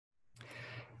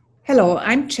Hello,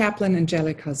 I'm chaplain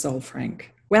Angelika Zollfrank.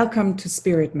 Welcome to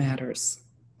Spirit Matters.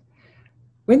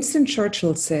 Winston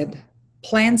Churchill said,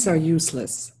 "Plans are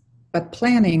useless, but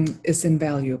planning is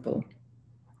invaluable."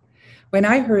 When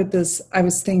I heard this, I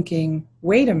was thinking,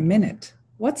 wait a minute,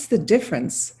 what's the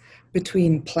difference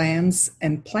between plans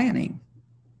and planning?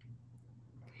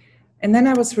 And then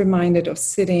I was reminded of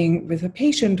sitting with a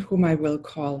patient whom I will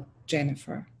call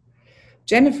Jennifer.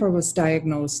 Jennifer was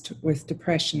diagnosed with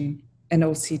depression and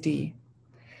OCD.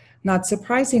 Not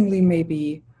surprisingly,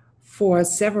 maybe, for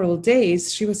several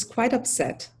days, she was quite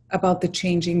upset about the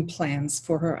changing plans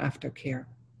for her aftercare.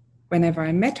 Whenever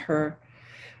I met her,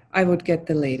 I would get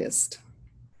the latest.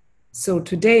 So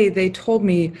today they told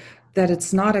me that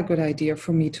it's not a good idea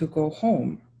for me to go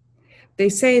home. They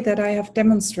say that I have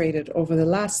demonstrated over the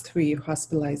last 3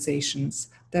 hospitalizations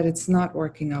that it's not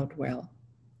working out well.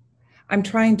 I'm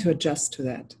trying to adjust to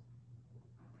that.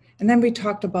 And then we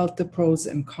talked about the pros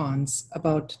and cons,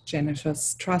 about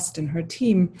Jennifer's trust in her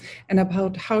team, and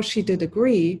about how she did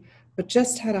agree, but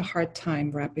just had a hard time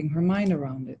wrapping her mind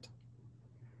around it.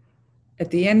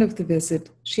 At the end of the visit,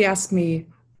 she asked me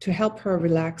to help her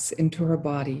relax into her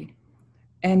body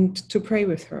and to pray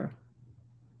with her.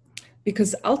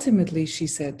 Because ultimately, she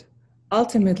said,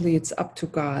 ultimately it's up to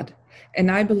God,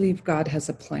 and I believe God has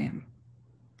a plan.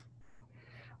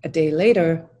 A day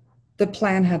later, the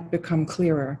plan had become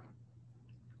clearer.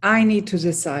 I need to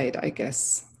decide, I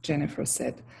guess, Jennifer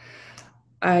said.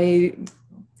 I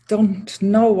don't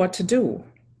know what to do.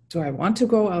 Do I want to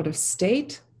go out of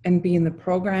state and be in the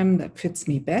program that fits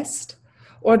me best?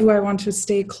 Or do I want to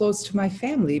stay close to my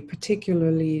family,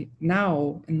 particularly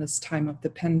now in this time of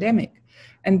the pandemic,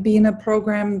 and be in a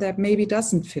program that maybe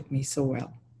doesn't fit me so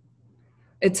well?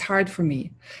 It's hard for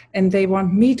me, and they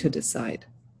want me to decide.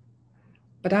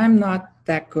 But I'm not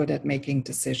that good at making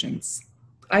decisions.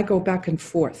 I go back and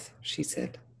forth, she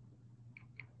said.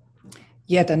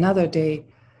 Yet another day,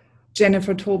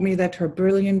 Jennifer told me that her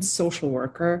brilliant social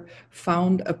worker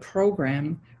found a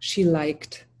program she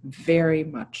liked very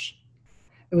much.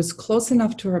 It was close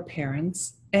enough to her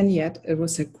parents, and yet it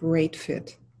was a great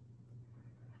fit.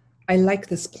 I like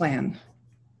this plan,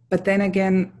 but then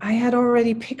again, I had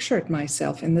already pictured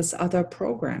myself in this other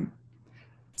program.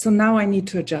 So now I need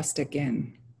to adjust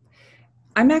again.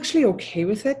 I'm actually okay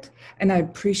with it, and I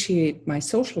appreciate my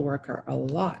social worker a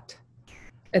lot.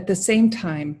 At the same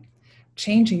time,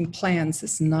 changing plans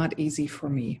is not easy for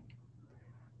me.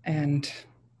 And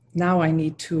now I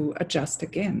need to adjust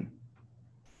again.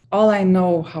 All I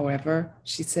know, however,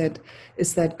 she said,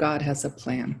 is that God has a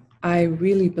plan. I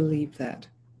really believe that.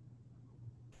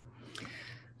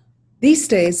 These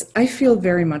days, I feel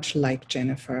very much like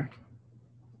Jennifer.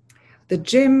 The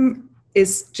gym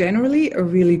is generally a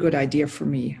really good idea for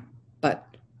me,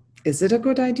 but is it a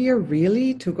good idea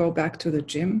really to go back to the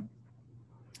gym?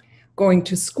 Going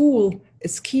to school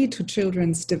is key to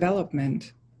children's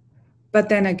development, but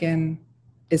then again,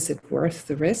 is it worth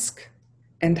the risk?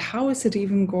 And how is it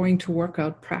even going to work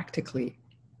out practically?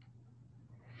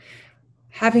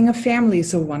 Having a family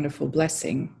is a wonderful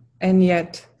blessing, and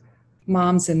yet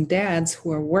moms and dads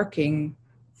who are working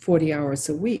 40 hours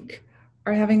a week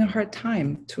are having a hard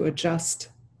time to adjust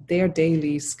their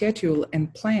daily schedule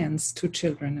and plans to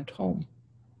children at home.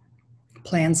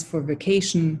 Plans for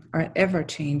vacation are ever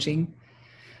changing,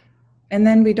 and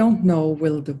then we don't know,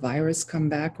 will the virus come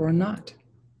back or not?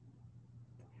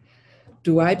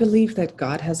 Do I believe that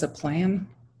God has a plan?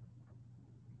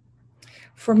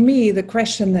 For me, the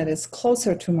question that is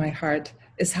closer to my heart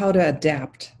is how to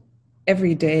adapt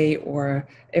every day or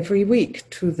every week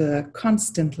to the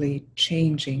constantly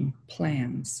changing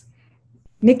plans.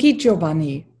 Nikki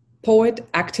Giovanni, poet,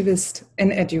 activist,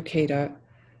 and educator,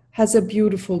 has a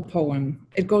beautiful poem.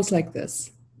 It goes like this: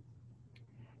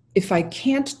 "If I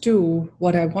can't do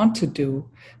what I want to do,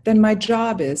 then my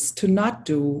job is to not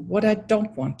do what I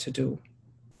don't want to do.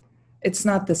 It's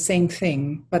not the same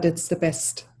thing, but it's the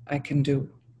best I can do.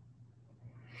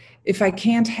 If I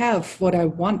can't have what I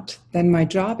want, then my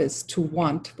job is to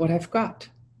want what I've got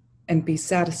and be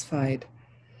satisfied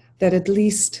that at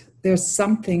least there's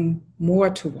something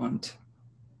more to want.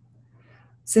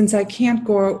 Since I can't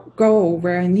go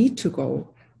where I need to go,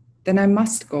 then I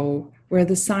must go where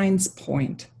the signs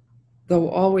point, though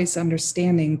always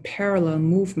understanding parallel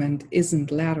movement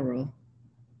isn't lateral.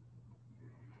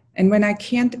 And when I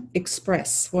can't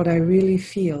express what I really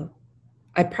feel,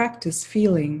 I practice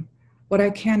feeling what I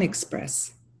can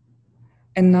express.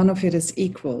 And none of it is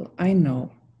equal, I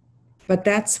know. But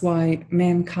that's why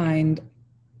mankind,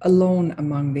 alone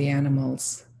among the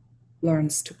animals,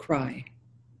 learns to cry."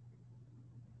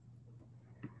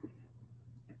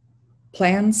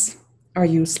 Plans are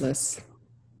useless,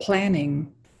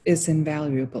 planning is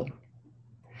invaluable.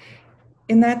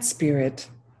 In that spirit,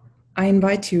 I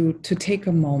invite you to take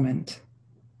a moment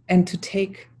and to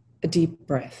take a deep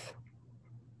breath.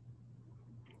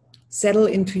 Settle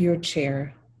into your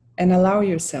chair and allow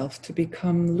yourself to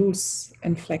become loose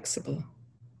and flexible.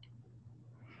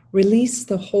 Release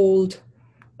the hold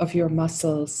of your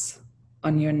muscles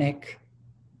on your neck,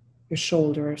 your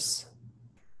shoulders,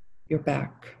 your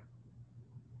back,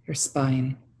 your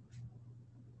spine.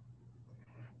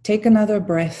 Take another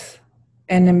breath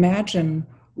and imagine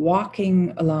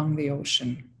walking along the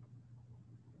ocean.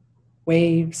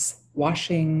 Waves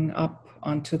washing up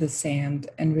onto the sand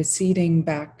and receding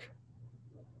back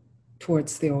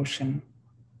towards the ocean.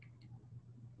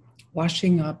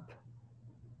 Washing up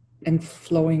and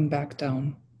flowing back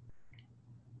down.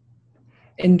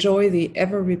 Enjoy the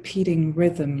ever-repeating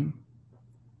rhythm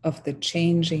of the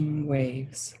changing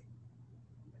waves.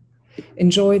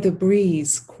 Enjoy the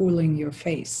breeze cooling your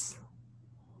face.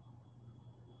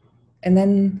 And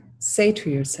then say to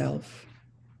yourself,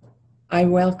 I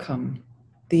welcome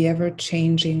the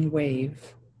ever-changing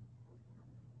wave,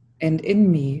 and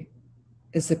in me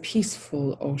is a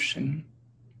peaceful ocean.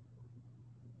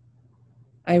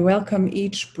 I welcome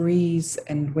each breeze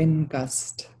and wind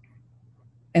gust,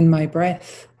 and my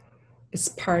breath is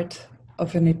part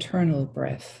of an eternal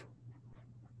breath.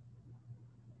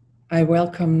 I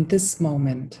welcome this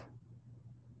moment,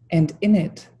 and in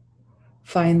it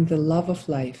find the love of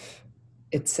life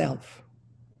itself.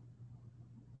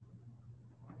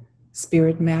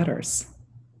 Spirit matters.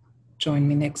 Join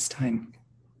me next time.